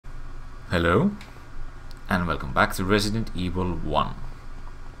Hello, and welcome back to Resident Evil 1,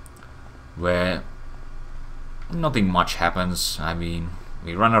 where nothing much happens. I mean,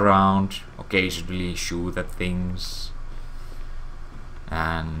 we run around, occasionally shoot at things,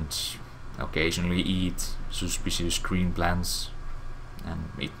 and occasionally eat suspicious green plants,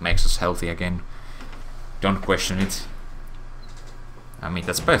 and it makes us healthy again. Don't question it. I mean,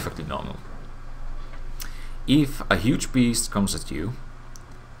 that's perfectly normal. If a huge beast comes at you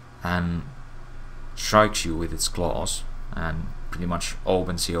and strikes you with its claws and pretty much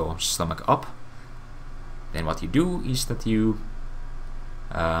opens your stomach up, then what you do is that you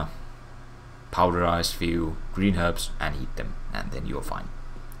powderize few green herbs and eat them, and then you're fine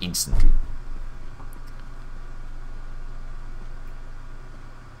instantly.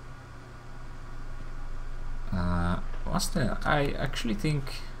 What's there? I actually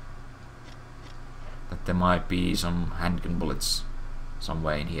think that there might be some handgun bullets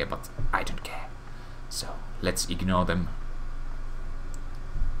somewhere in here, but I don't care. So let's ignore them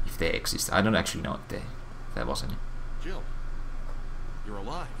if they exist. I don't actually know if there was any. Jill, you're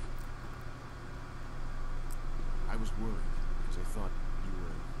alive. I was worried because I thought you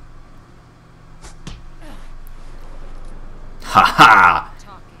were. Haha!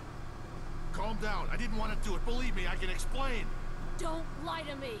 Calm down. I didn't want to do it. Believe me, I can explain. Don't lie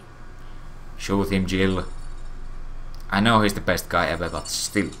to me. Shoot him, Jill. I know he's the best guy ever, but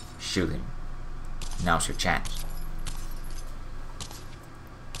still, shoot him. Now's your chance.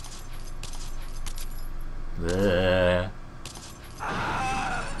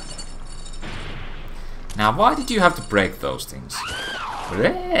 Now, why did you have to break those things?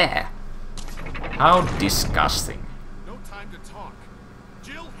 How disgusting. No time to talk.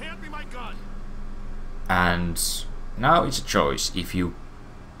 Jill, hand me my gun. And now it's a choice. If you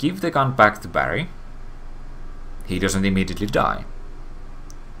give the gun back to Barry, he doesn't immediately die.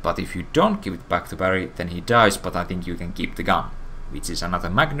 But if you don't give it back to Barry, then he dies, but I think you can keep the gun, which is another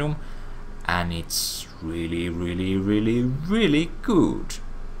Magnum, and it's really, really, really, really good.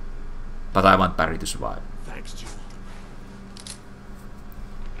 But I want Barry to survive. Thanks, Jill.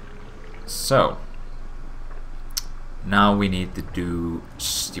 So, now we need to do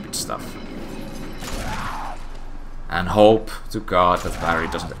stupid stuff. And hope to God that Barry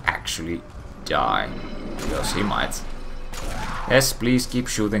doesn't actually die, because he might. Yes, please keep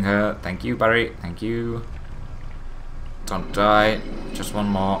shooting her. Thank you, Barry. Thank you. Don't die. Just one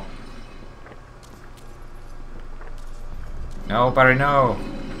more. No, Barry, no.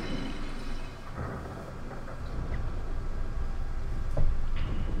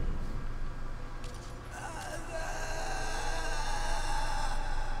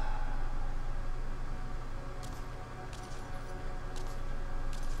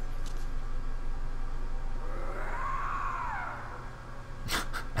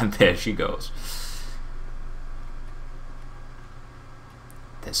 And there she goes.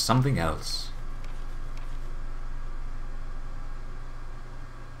 There's something else.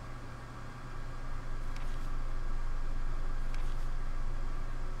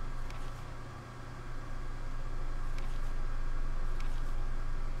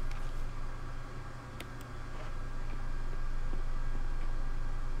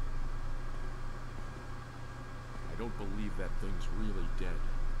 I don't believe that thing's really dead.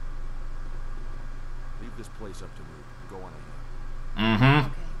 Leave this place up to me and go on ahead. Mm-hmm.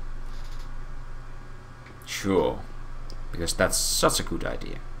 Okay. Sure. Because that's such a good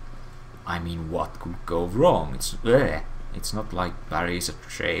idea. I mean, what could go wrong? It's not like Barry's a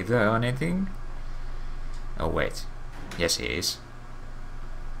traitor or anything. Oh wait. Yes, he is.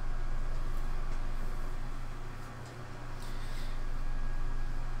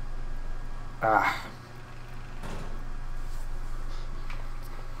 Ah.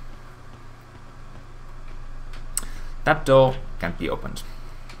 That door can't be opened.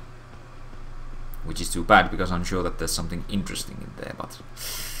 Which is too bad, because I'm sure that there's something interesting in there, but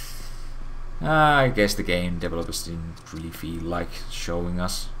I guess the game developers didn't really feel like showing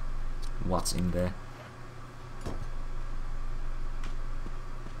us what's in there.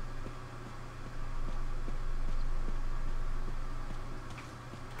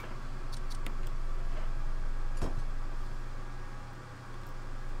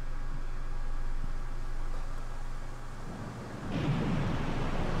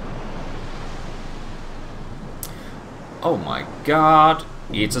 Oh my god,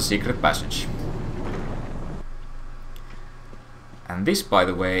 it's a secret passage. And this, by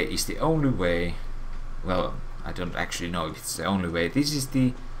the way, is the only way. Well, I don't actually know if it's the only way. This is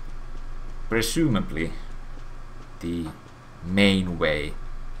the presumably the main way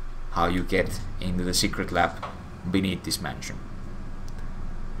how you get into the secret lab beneath this mansion.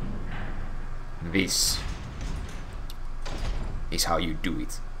 This is how you do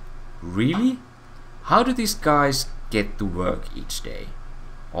it. Really? How do these guys get to work each day?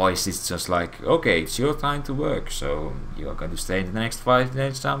 Or is it just like, okay, it's your time to work, so you're going to stay the next 5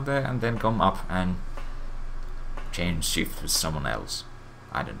 days down there and then come up and change shift with someone else?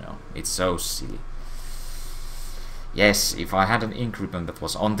 I don't know. It's so silly. Yes, if I had an ink ribbon that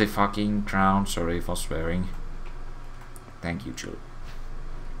was on the fucking ground, sorry for swearing. Thank you, Jill.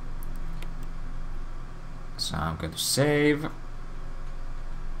 So I'm going to save.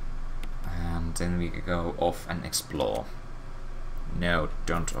 And then we can go off and explore. No,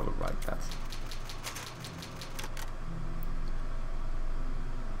 don't overwrite that.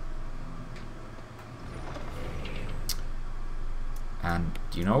 And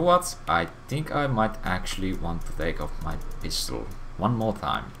you know what? I think I might actually want to take off my pistol one more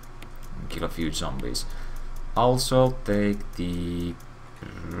time and kill a few zombies. Also take the...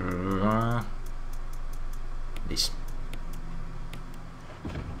 this.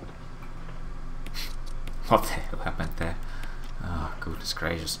 What the hell happened there? Oh, goodness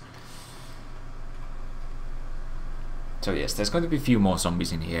gracious. So yes, there's going to be a few more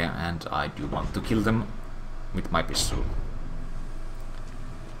zombies in here, and I do want to kill them with my pistol.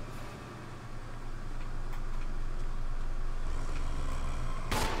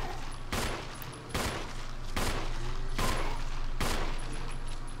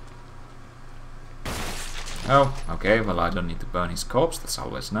 Oh, okay, well I don't need to burn his corpse, that's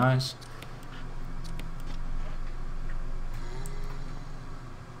always nice.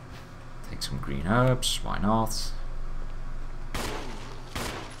 Take some green herbs, why not?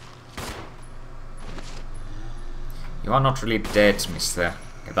 You are not really dead, mister.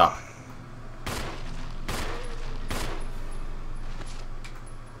 Get up.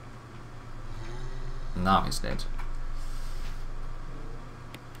 Now he's dead.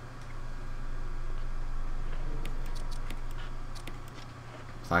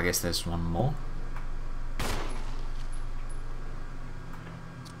 So I guess there's one more.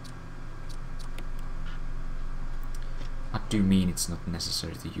 What do you mean it's not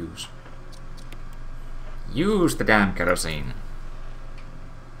necessary to use? Use the damn kerosene.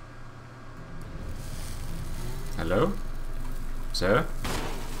 Hello? Sir?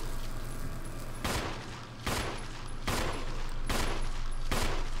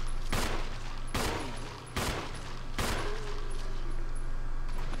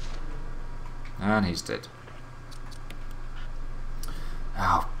 And he's dead.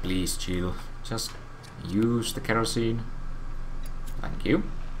 Oh, please, Jill. Just use the kerosene. Thank you.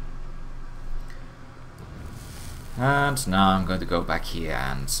 And now I'm going to go back here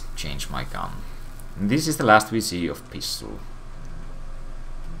and change my gun. And this is the last we see of pistol.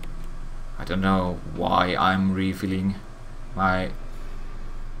 I don't know why I'm refilling my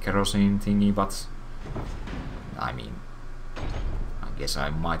kerosene thingy, but I mean, I guess I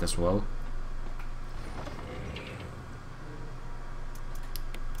might as well.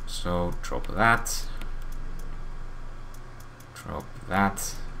 So drop that. Drop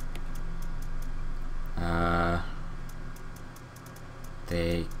that.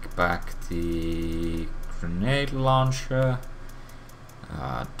 Take back the grenade launcher.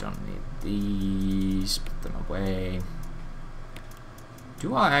 Don't need these. Put them away.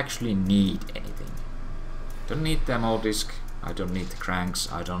 Do I actually need anything? Don't need the ammo disc. I don't need the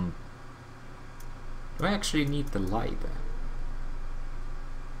cranks. I don't... Do I actually need the lighter?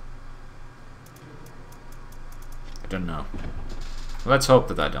 I don't know. Let's hope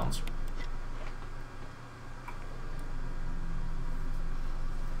that I don't.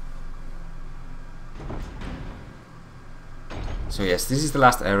 So yes, this is the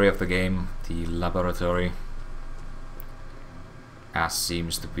last area of the game, the laboratory, as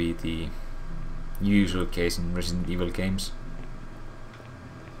seems to be the usual case in Resident Evil games.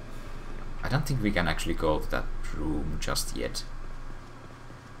 I don't think we can actually go to that room just yet.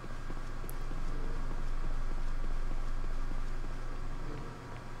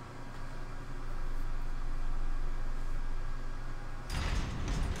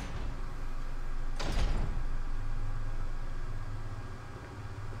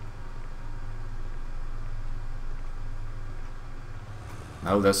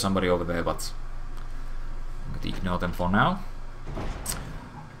 Well, there's somebody over there, but I'm going to ignore them for now.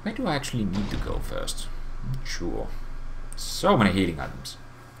 Where do I actually need to go first? I'm not sure. So many healing items.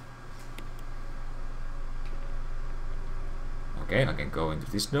 Okay, I can go into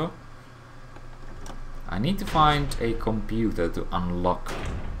this door. I need to find a computer to unlock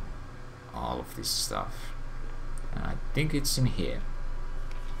all of this stuff. And I think it's in here.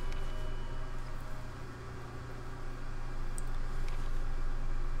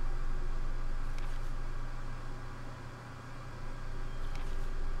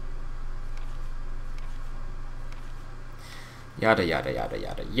 Yada yada yada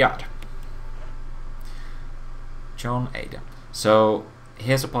yada yada. John Ada. So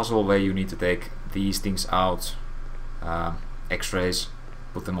here's a puzzle where you need to take these things out, X-rays,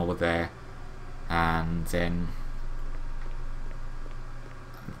 put them over there, and then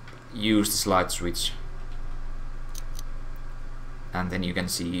use the slide switch, and then you can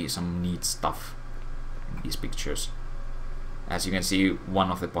see some neat stuff in these pictures. As you can see,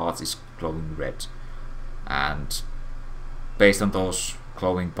 one of the parts is glowing red, and based on those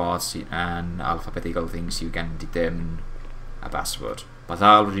glowing parts and alphabetical things you can determine a password. But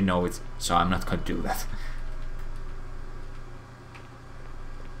I already know it, so I'm not going to do that.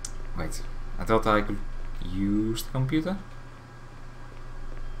 Wait, I thought I could use the computer?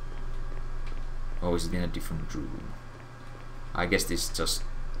 Or is it in a different room? I guess this is just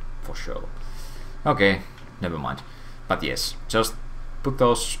for show. Okay, never mind. But yes, just put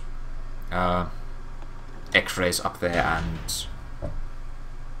those X-rays up there, and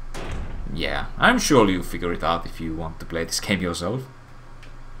yeah, I'm sure you'll figure it out if you want to play this game yourself.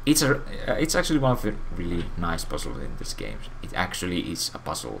 It's actually one of the really nice puzzles in this game. It actually is a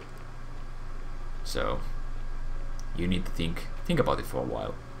puzzle, so you need to think about it for a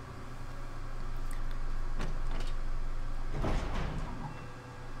while.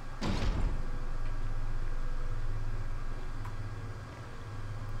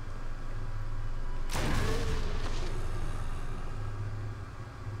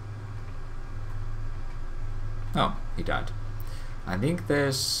 Oh, he died. I think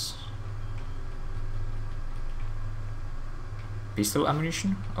there's pistol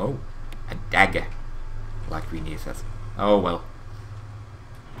ammunition? Oh, a dagger. Like we need that. Oh well.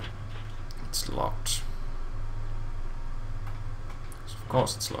 It's locked. Of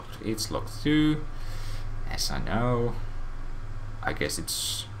course it's locked. It's locked too. Yes, I know. I guess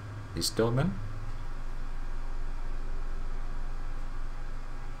it's this door then.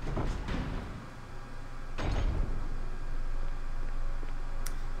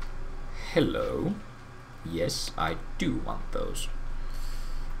 Hello. Yes, I do want those.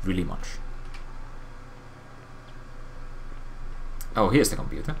 Really much. Oh, here's the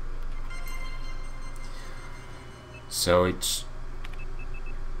computer. So it's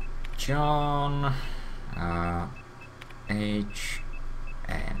John H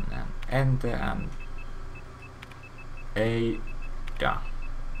N and enter and Ada.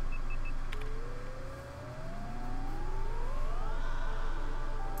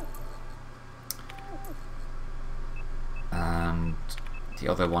 And the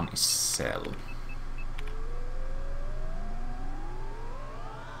other one is cell.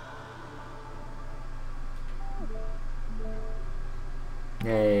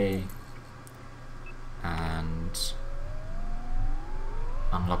 Yay! And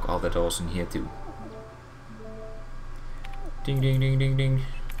unlock all the doors in here too. Ding ding ding ding ding.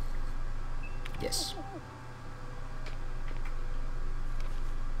 Yes.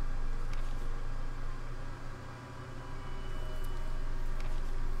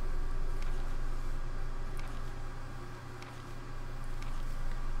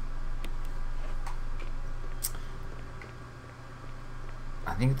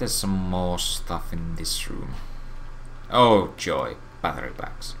 I think there's some more stuff in this room. Oh joy, battery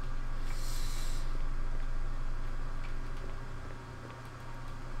packs.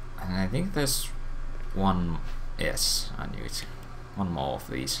 And I think there's one, yes, I knew it. One more of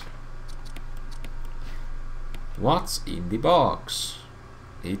these. What's in the box?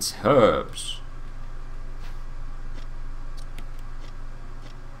 It's herbs.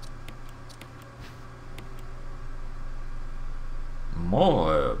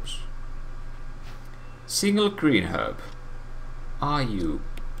 More herbs. Single green herb. Are you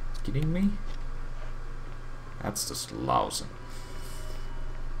kidding me? That's just lousy.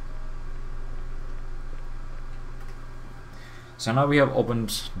 So now we have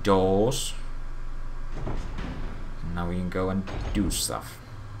opened doors. Now we can go and do stuff.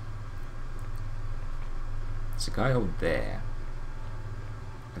 There's a guy over there.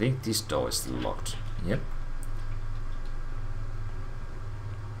 I think this door is still locked. Yep.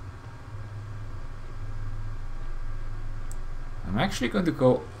 I'm actually going to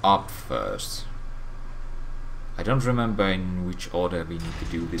go up first. I don't remember in which order we need to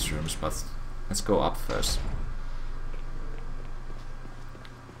do these rooms, but let's go up first.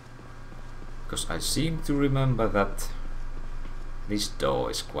 Because I seem to remember that this door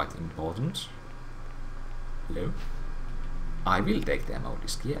is quite important. Hello? I will take the ammo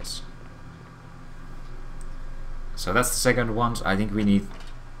disc, yes. So that's the second one. I think we need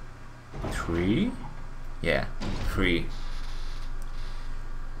 3? Yeah, 3.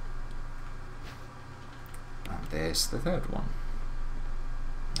 And there's the third one.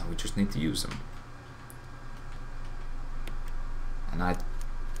 And we just need to use them. And I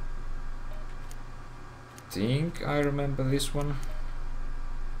think I remember this one.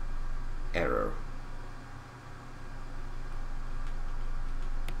 Error.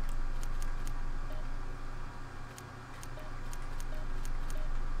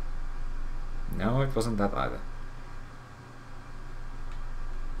 No, it wasn't that either.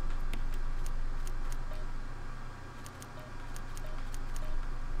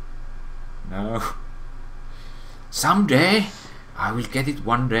 No. Someday I will get it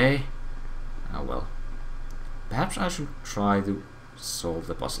one day. Oh well. Perhaps I should try to solve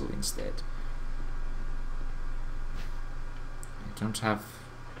the puzzle instead. I don't have...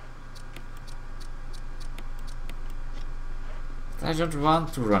 I don't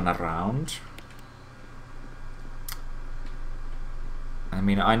want to run around. I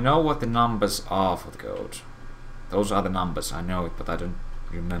mean, I know what the numbers are for the code. Those are the numbers, I know it, but I don't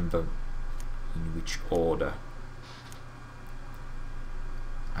remember in which order.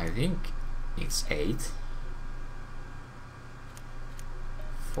 I think it's 8,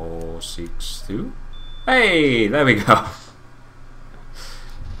 4, 6, 2. Hey, there we go.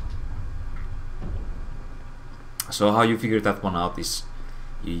 So how you figure that one out is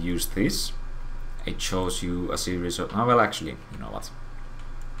you use this. It shows you a series of... Oh, well, actually, you know what?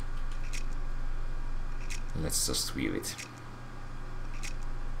 Let's just view it.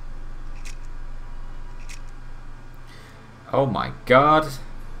 Oh my god.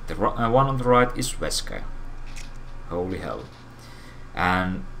 The one on the right is Wesker. Holy hell.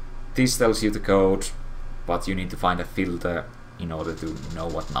 And this tells you the code, but you need to find a filter in order to know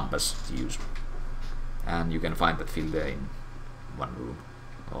what numbers to use. And you can find that filter in one room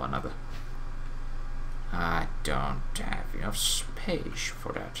or another. I don't have enough space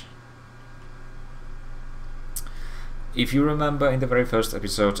for that. If you remember, in the very first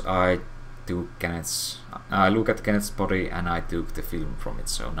episode I took Kenneth's... I look at Kenneth's body and I took the film from it,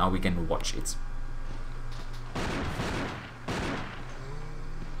 so now we can watch it.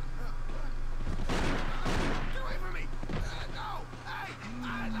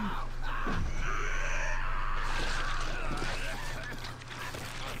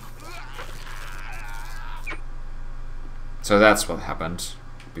 So that's what happened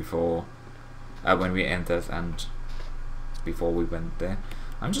before, when we entered and before we went there.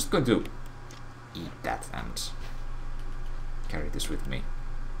 I'm just going to eat that and carry this with me.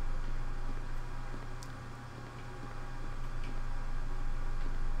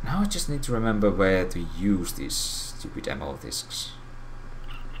 Now I just need to remember where to use these stupid ammo discs.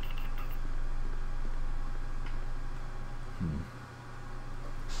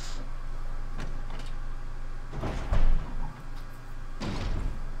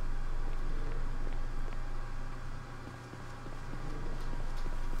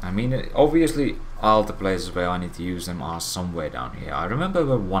 I mean, obviously all the places where I need to use them are somewhere down here. I remember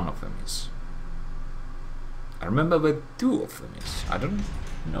where one of them is. I remember where 2 of them is. I don't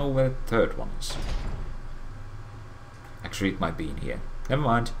know where the 3rd one is. Actually, it might be in here. Never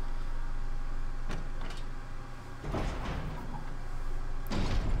mind.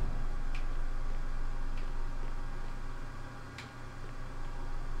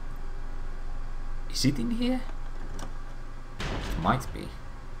 Is it in here? It might be.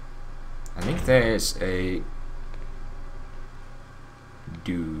 I think there's a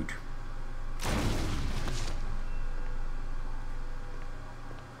dude.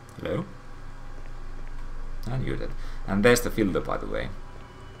 Hello? And you're dead. And there's the filter, by the way.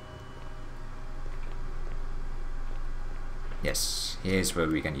 Yes, here's where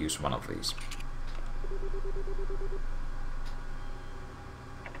we can use one of these.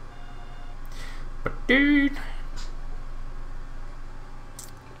 But dude,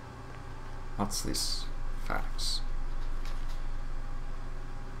 what's this? Fax.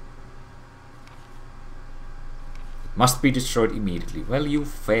 Must be destroyed immediately. Well, you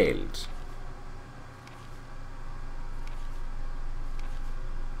failed.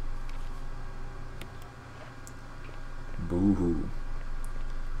 Boo-hoo.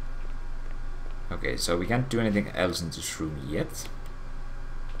 Okay, so we can't do anything else in this room yet.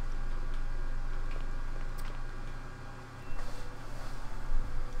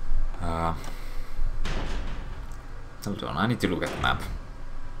 Hold on, I need to look at the map.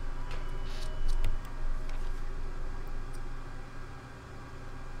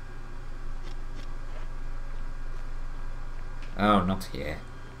 Oh, not here.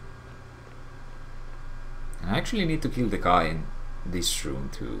 I actually need to kill the guy in this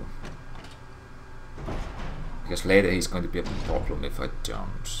room too. Because later he's going to be a problem if I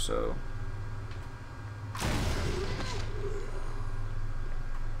don't, so...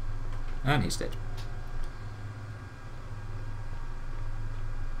 And he's dead.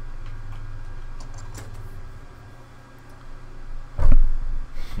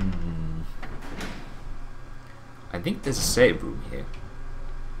 I think there's a save room here,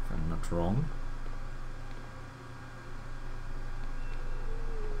 if I'm not wrong.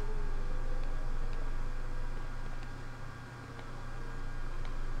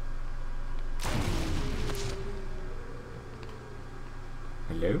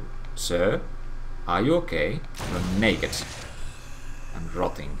 Hello? Sir? Are you okay? You're naked and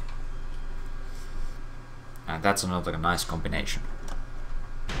rotting. And that's another nice combination.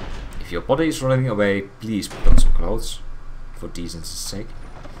 If your body is running away, please put on some clothes, for decency's sake.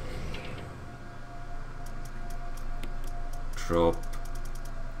 Drop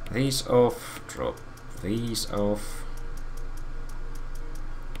these off, drop these off,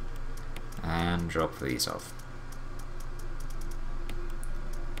 and drop these off.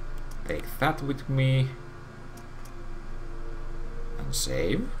 Take that with me, and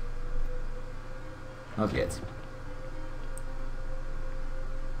save. Not yet.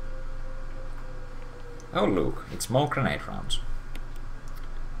 Oh look, it's more grenade rounds.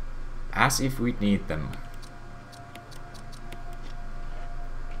 As if we'd need them.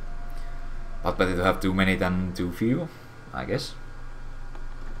 But better to have too many than too few, I guess.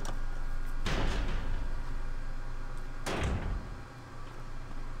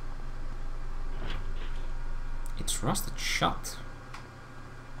 It's rusted shut.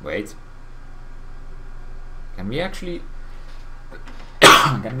 Wait. Can we actually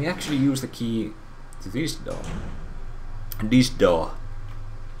can we actually use the key to this door? This door.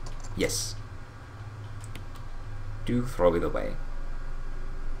 Yes. Do throw it away.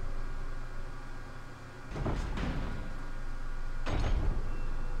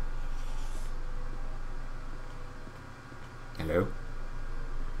 Hello?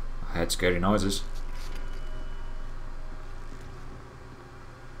 I heard scary noises.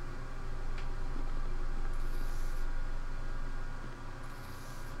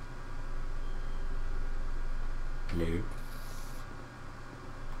 Hello?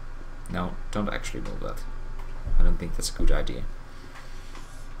 No, don't actually move that. I don't think that's a good idea.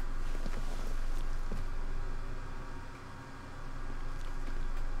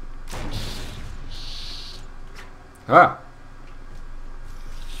 Ah!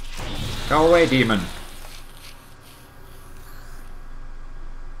 Go away, demon!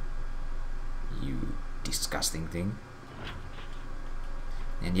 You disgusting thing.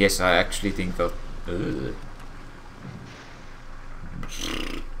 And yes, I actually think that...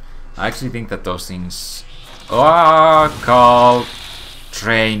 I actually think that those things are called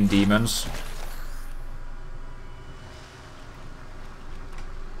train demons.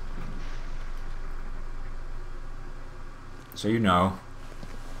 So you know.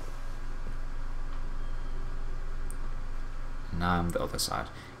 Now I'm the other side.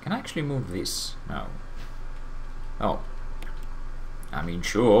 Can I actually move this? No. Oh. I mean,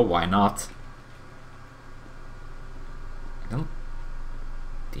 sure, why not? I don't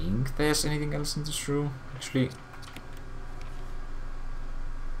think there's anything else in this room. Actually,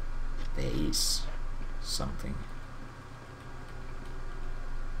 there is something.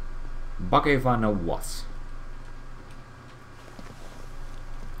 But if I know what.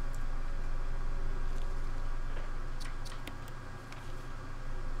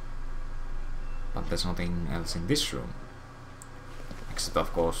 But there's nothing else in this room. Except,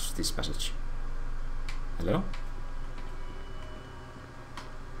 of course, this passage. Hello?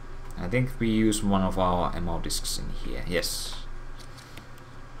 I think we use one of our ammo discs in here. Yes.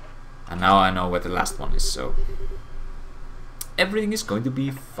 And now I know where the last one is, so... everything is going to be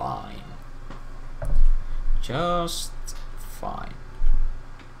fine. Just fine.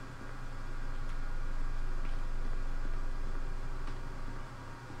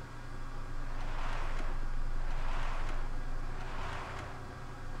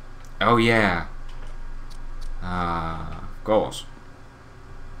 Oh yeah. Of course.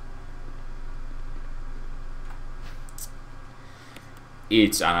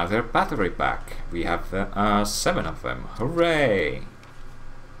 It's another battery pack. We have 7 of them. Hooray!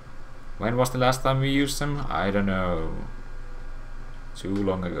 When was the last time we used them? I don't know. Too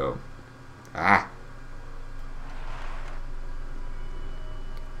long ago. Ah!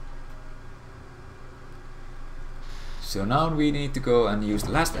 So now we need to go and use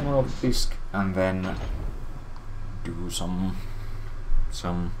the last ammo of the disc and then do some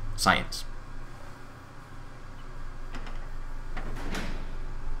science.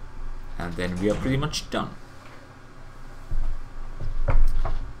 And then we are pretty much done.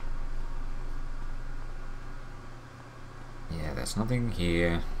 Yeah, there's nothing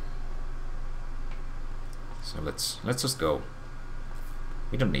here. So let's just go.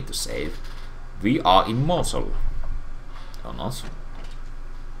 We don't need to save. We are immortal. Or not.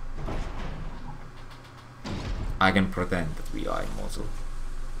 I can pretend that we are immortal.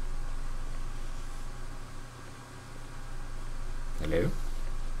 Hello?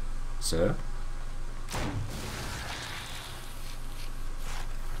 Sir?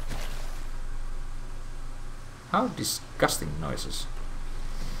 How disgusting noises.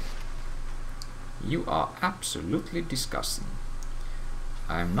 You are absolutely disgusting.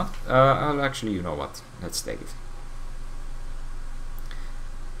 I'm not... I'll actually, you know what? Let's take it.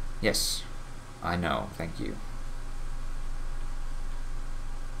 Yes. I know, thank you.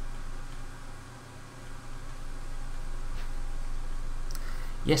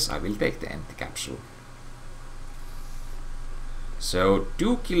 Yes, I will take the empty capsule. So,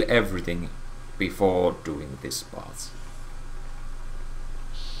 do kill everything before doing this part.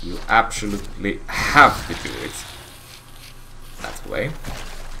 You absolutely have to do it that way.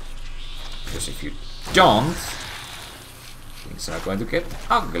 Because if you don't, things are going to get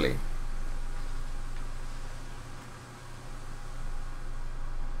ugly.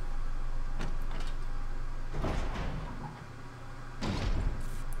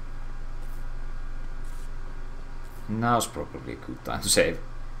 Now's probably a good time to save,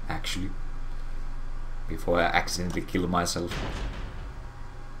 actually, before I accidentally kill myself.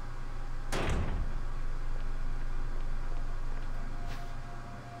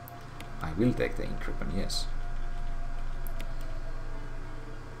 I will take the ink ribbon, yes.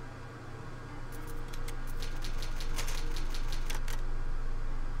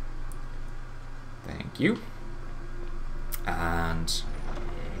 Thank you. And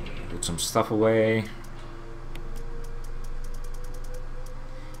put some stuff away.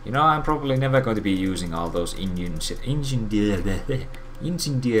 You know, I'm probably never going to be using all those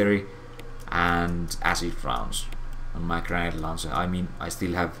incendiary and acid rounds on my grenade launcher. I mean, I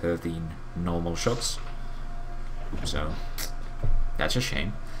still have 13 normal shots, so that's a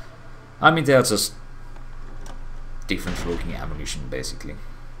shame. I mean, they're just different looking ammunition, basically.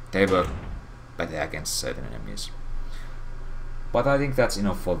 They work better against certain enemies. But I think that's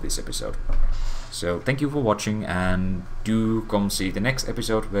enough for this episode. So thank you for watching, and do come see the next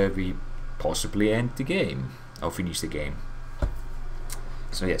episode where we possibly end the game, or finish the game.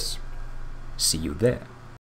 So yes, see you there.